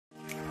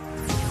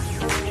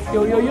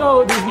Yo, yo,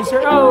 yo, this is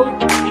Mr. O.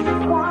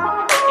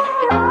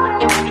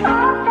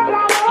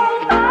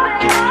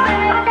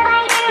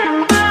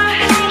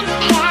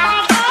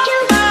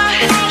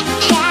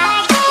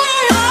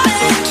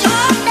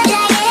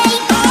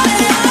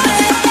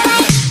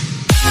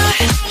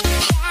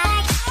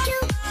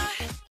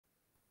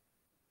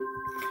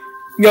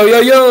 Yo, yo,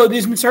 yo,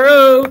 this is Mr.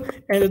 O,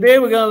 and today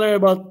we're going to learn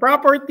about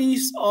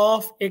properties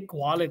of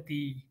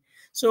equality.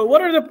 So,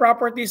 what are the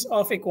properties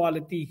of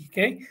equality?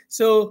 Okay,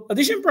 so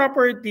addition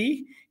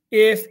property,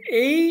 if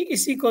A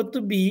is equal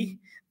to B,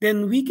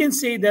 then we can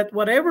say that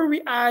whatever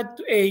we add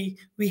to A,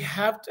 we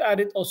have to add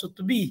it also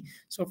to B.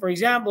 So, for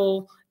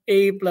example,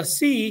 A plus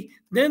C,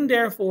 then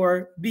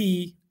therefore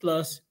B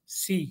plus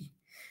C.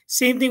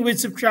 Same thing with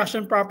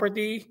subtraction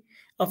property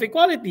of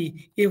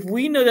equality. If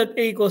we know that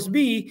A equals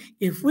B,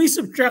 if we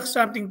subtract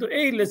something to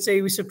A, let's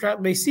say we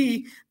subtract by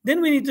C,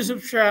 then we need to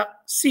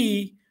subtract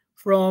C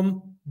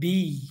from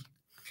B.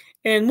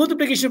 And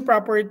multiplication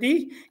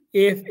property,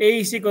 if A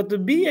is equal to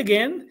B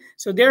again,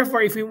 so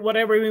therefore if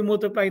whatever we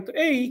multiply to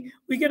A,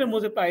 we get to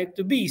multiply it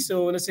to B.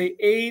 So let's say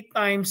A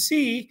times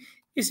C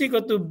is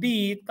equal to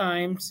B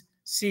times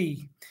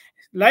C.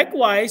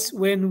 Likewise,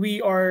 when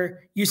we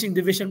are using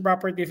division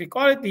property of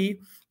equality,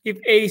 if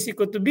A is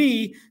equal to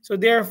B, so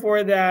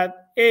therefore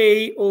that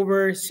A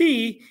over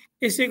C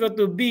is equal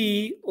to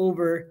B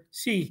over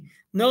C,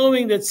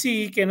 knowing that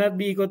C cannot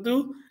be equal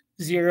to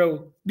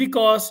 0,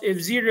 because if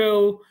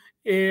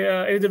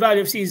the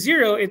value of C is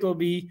 0, it will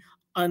be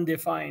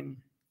undefined.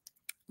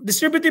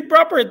 Distributive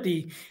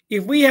property,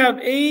 if we have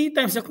A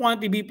times the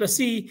quantity B plus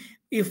C,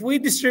 if we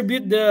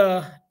distribute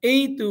the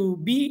A to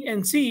B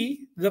and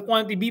C, the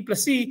quantity B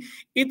plus C,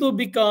 it will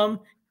become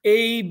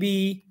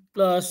AB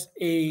plus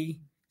AC.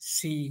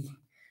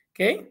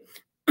 Okay?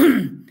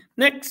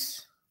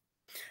 Next,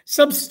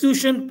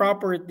 substitution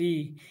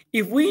property.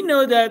 If we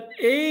know that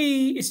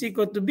A is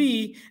equal to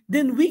B,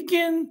 then we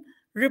can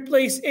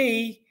replace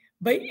A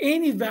by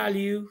any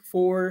value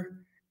for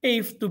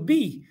A to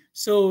B.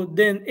 So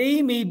then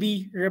A may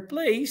be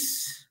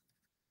replaced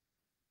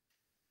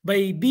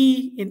by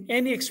B in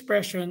any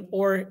expression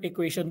or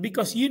equation,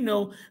 because you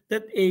know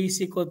that A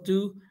is equal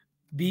to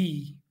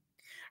B.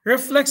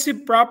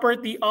 Reflexive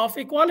property of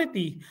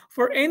equality.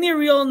 For any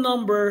real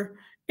number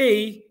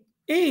A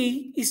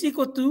is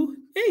equal to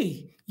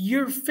A.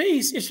 Your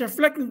face is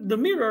reflecting the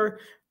mirror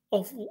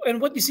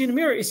and what you see in the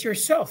mirror is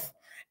yourself.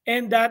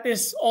 And that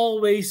is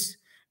always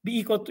be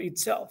equal to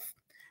itself.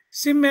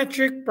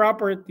 Symmetric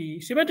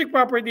property. Symmetric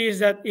property is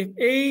that if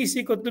A is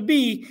equal to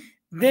B,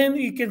 then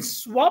you can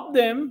swap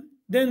them.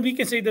 Then we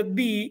can say that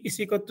B is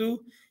equal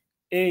to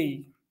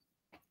A.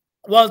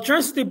 While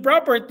transitive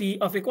property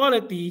of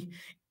equality,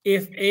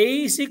 if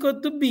A is equal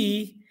to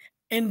B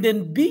and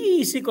then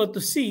B is equal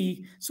to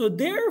C, so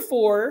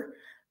therefore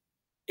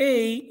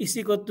A is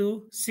equal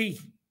to C,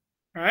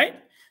 right?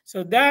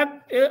 So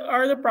that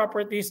are the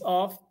properties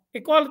of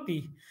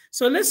equality.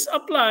 So let's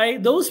apply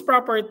those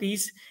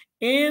properties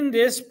in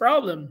this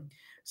problem.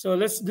 So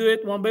let's do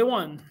it one by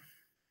one.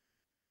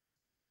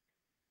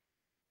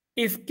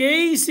 If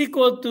K is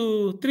equal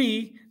to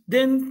 3,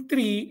 then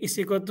 3 is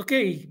equal to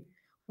K.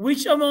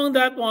 Which among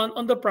that one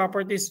on the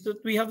properties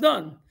that we have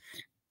done?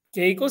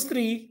 K equals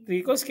 3, 3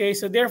 equals K,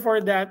 so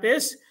therefore that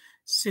is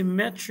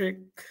symmetric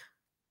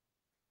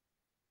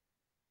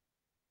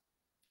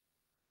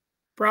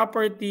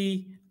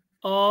property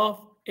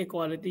of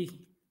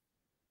equality.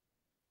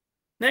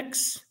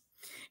 Next,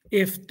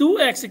 if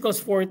 2x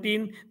equals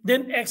 14,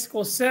 then x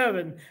equals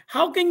 7.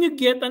 How can you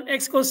get an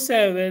x equals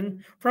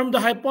 7 from the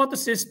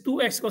hypothesis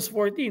 2x equals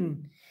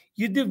 14?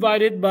 You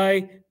divide it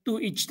by 2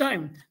 each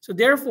time. So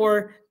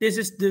therefore, this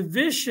is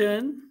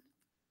division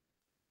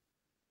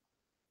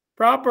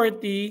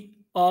property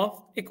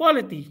of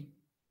equality.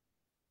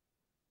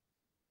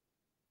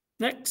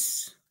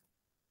 Next,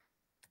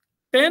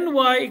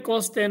 10y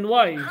equals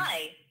 10y.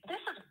 Hi.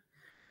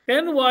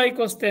 10y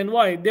equals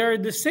 10y. They're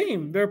the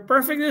same. They're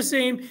perfectly the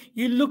same.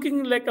 You're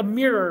looking like a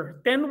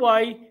mirror.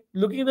 10y,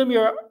 looking in the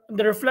mirror,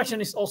 the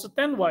reflection is also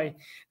 10y.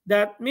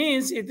 That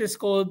means it is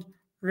called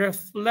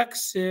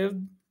reflexive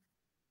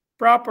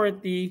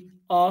property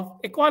of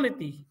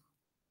equality.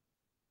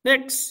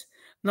 Next,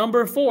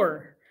 number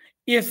 4.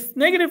 If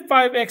negative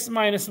 5x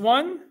minus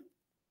 1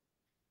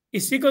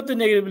 is equal to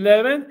negative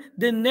 11,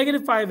 then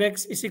negative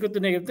 5x is equal to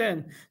negative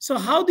 10. So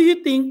how do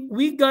you think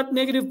we got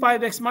negative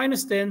 5x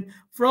minus 10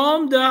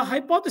 from the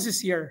hypothesis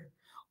here?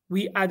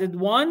 We added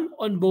 1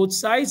 on both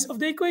sides of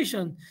the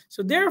equation.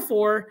 So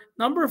therefore,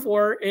 number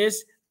 4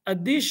 is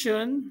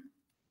addition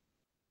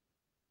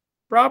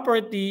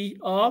property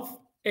of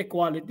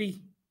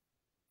equality.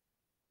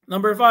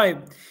 Number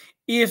 5,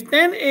 if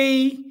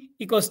 10a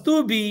equals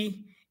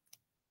 2b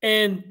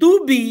and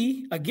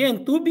 2b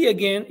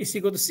again is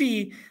equal to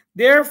c,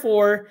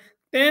 therefore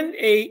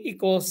 10a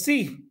equals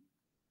c.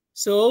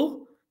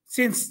 So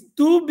since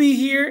 2b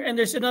here and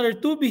there's another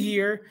 2b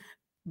here,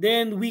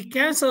 then we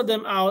cancel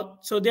them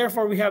out. So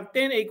therefore we have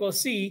 10a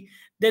equals c.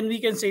 Then we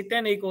can say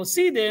 10a equals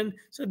c then.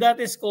 So that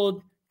is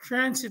called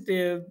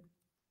transitive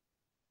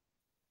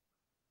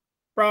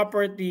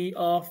property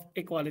of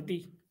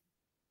equality.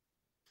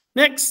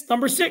 Next,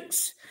 number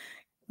 6.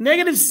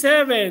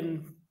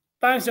 -7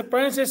 times the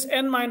parenthesis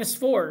n minus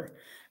 4.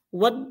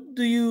 What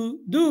do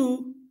you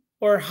do,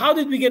 or how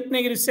did we get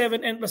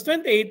 -7 n plus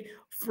 28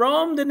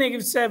 from the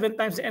 -7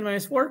 times the n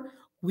minus 4?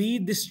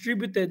 We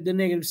distributed the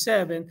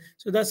 -7.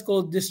 So that's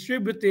called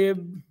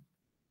distributive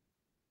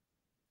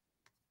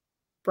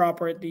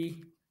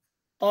property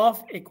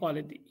of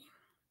equality.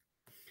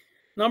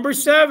 Number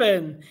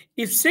 7,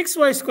 if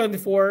 6y is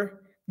 24,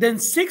 then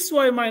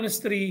 6y minus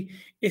 3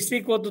 is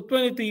equal to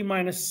 24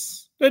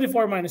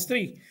 minus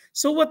 3.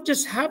 So what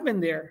just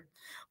happened there?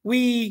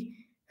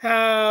 We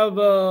have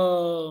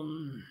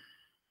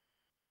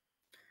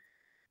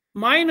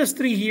minus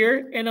 3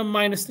 here and a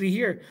minus 3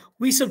 here.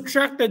 We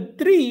subtracted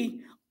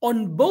 3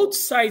 on both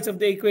sides of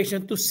the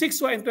equation to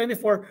 6y and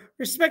 24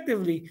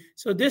 respectively.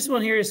 So this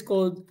one here is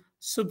called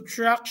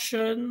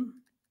subtraction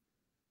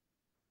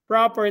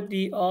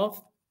property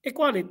of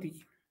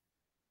equality.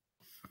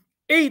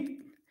 8.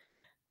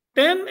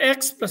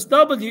 10x plus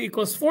w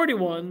equals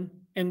 41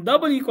 and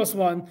w equals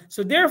 1.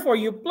 So therefore,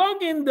 you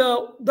plug in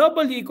the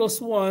w equals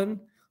 1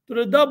 to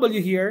the w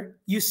here.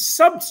 You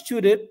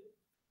substitute it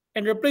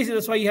and replace it.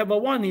 That's why you have a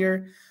 1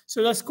 here.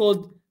 So that's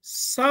called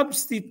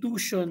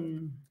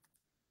substitution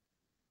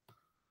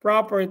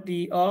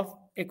property of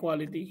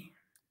equality.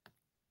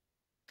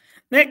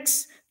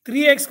 Next,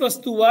 3x equals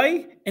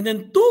 2y, and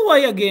then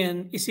 2y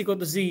again is equal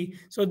to z.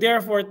 So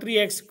therefore,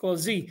 3x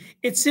equals z.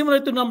 It's similar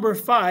to number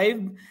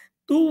 5.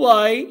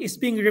 2y is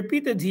being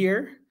repeated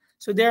here.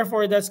 So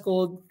therefore, that's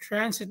called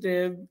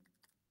transitive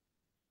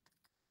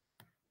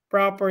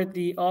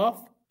property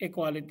of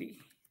equality.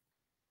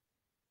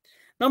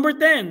 Number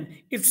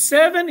 10, if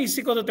 7 is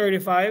equal to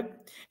 35,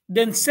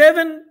 then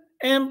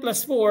 7m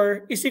plus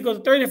 4 is equal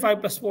to 35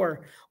 plus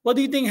 4. What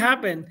do you think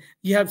happened?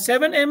 You have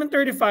 7m and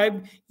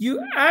 35. You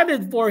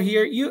added 4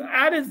 here. You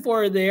added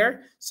 4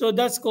 there. So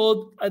that's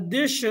called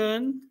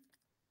addition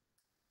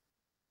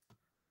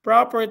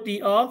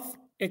property of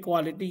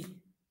equality.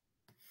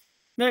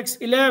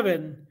 Next,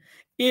 11.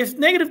 If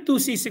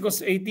 -2c is equals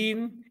to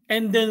 18,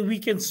 and then we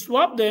can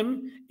swap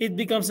them, it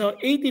becomes now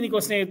 18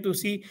 equals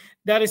 -2c.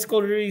 That is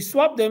called, we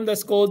swap them,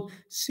 that's called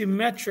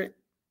symmetric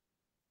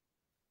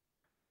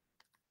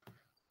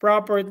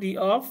property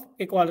of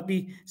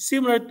equality,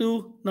 similar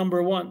to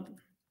number 1.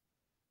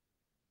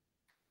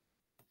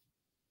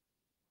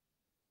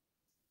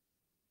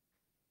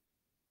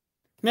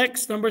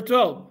 Next, number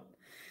 12.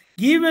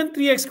 Given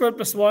 3x squared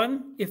plus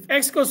 1, if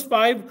x equals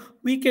 5,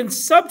 we can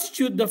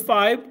substitute the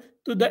 5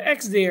 to the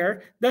x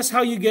there. That's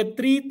how you get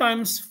 3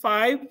 times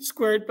 5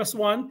 squared plus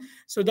 1.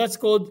 So that's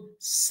called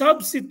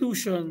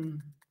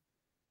substitution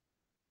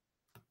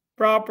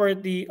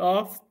property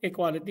of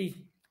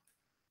equality.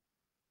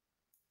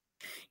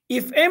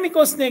 If m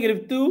equals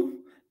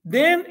 -2,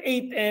 then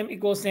 8m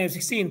equals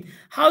 -16.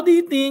 How do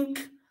you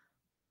think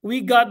we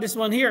got this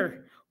one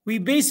here? We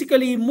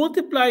basically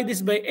multiply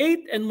this by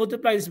 8 and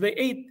multiply this by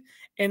 8.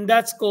 And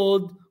that's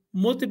called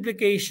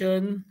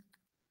multiplication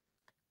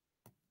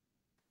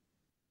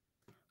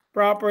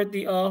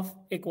property of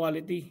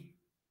equality.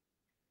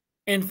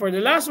 And for the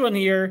last one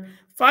here,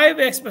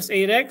 5x plus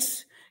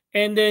 8x,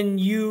 and then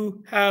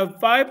you have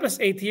 5 plus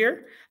 8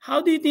 here. How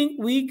do you think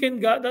we can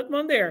get that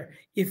one there?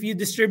 If you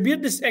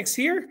distribute this x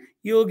here,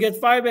 you'll get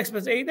 5x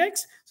plus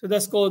 8x. So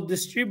that's called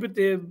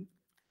distributive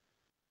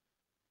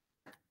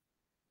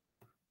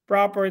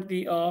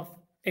property of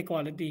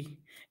equality.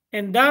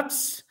 And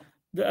that's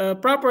the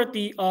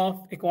property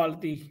of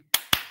equality.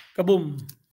 Kaboom!